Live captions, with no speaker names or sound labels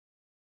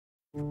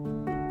I'm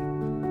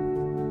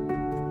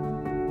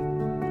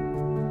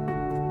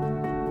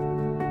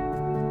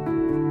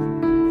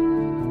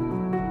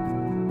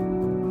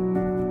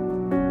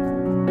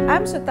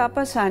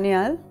Sutapa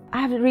Sanyal.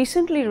 I have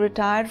recently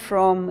retired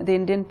from the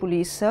Indian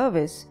Police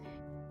Service.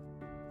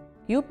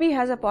 UP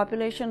has a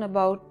population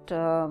about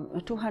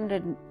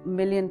 200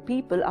 million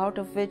people, out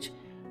of which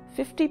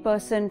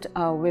 50%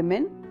 are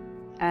women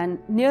and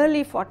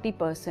nearly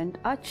 40%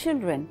 are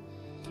children.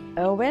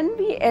 When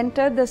we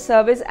entered the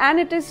service, and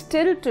it is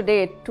still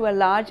today to a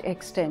large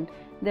extent,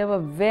 there were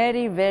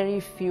very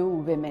few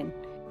women.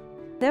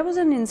 There was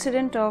an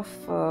incident of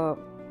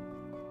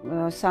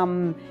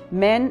some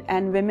men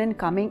and women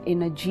coming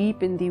in a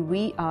jeep in the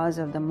wee hours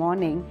of the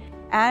morning,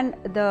 and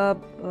the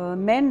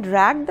men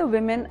dragged the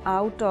women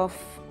out of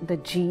the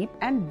jeep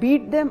and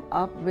beat them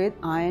up with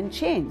iron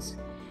chains.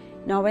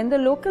 Now when the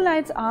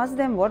localites asked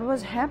them what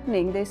was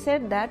happening, they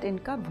said that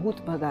inka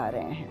bhoot bhaga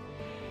rahe hain.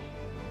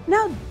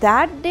 Now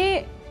that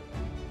day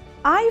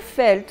I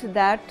felt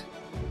that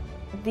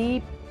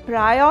the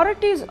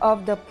priorities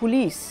of the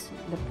police,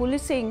 the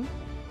policing,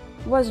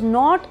 was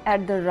not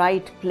at the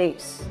right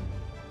place.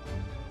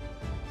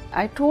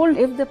 I told,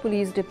 if the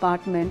police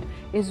department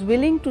is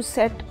willing to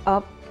set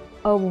up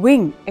a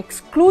wing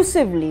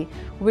exclusively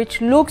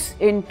which looks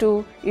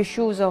into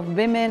issues of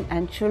women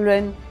and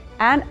children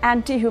and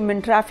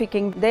anti-human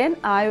trafficking, then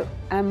I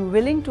am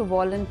willing to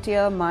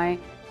volunteer my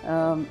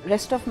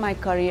rest of my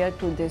career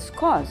to this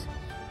cause.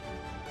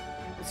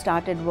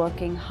 Started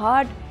working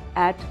hard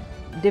at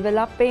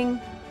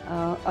developing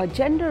a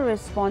gender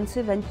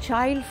responsive and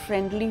child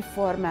friendly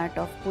format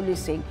of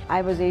policing.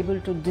 I was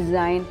able to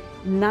design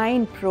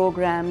 9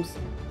 programs.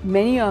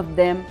 Many of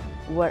them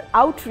were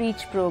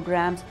outreach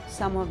programs,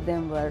 some of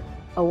them were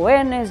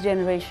awareness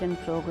generation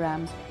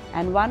programs,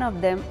 and one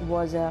of them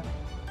was a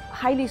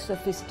highly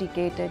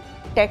sophisticated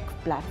tech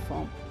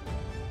platform.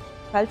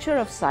 Culture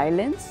of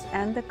silence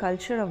and the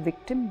culture of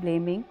victim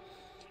blaming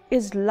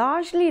is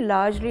largely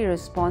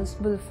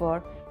responsible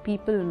for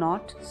people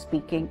not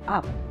speaking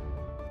up.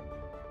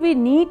 We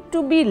need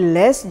to be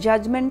less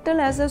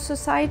judgmental as a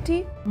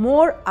society,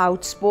 more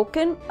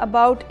outspoken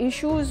about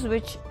issues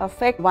which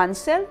affect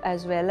oneself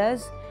as well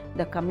as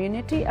the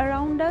community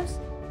around us.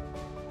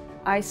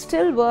 I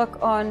still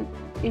work on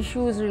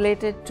issues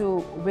related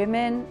to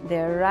women,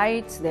 their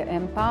rights, their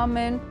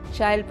empowerment,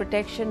 child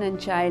protection and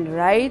child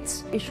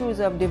rights, issues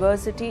of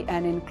diversity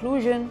and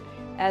inclusion,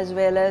 as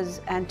well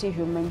as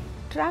anti-human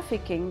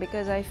trafficking,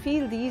 because I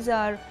feel these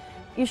are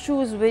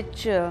issues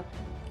which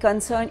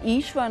concern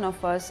each one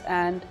of us,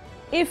 and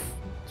if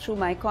through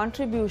my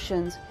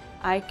contributions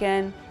I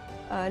can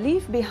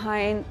leave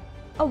behind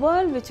a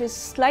world which is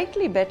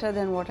slightly better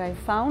than what I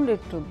found it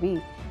to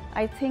be,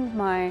 I think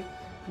my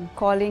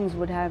callings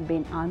would have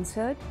been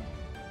answered.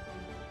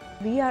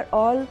 We are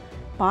all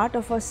part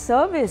of a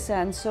service,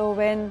 and so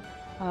when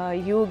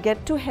you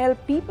get to help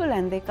people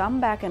and they come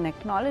back and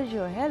acknowledge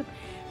your help,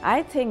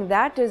 I think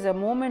that is a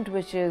moment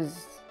which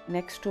is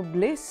next to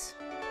bliss.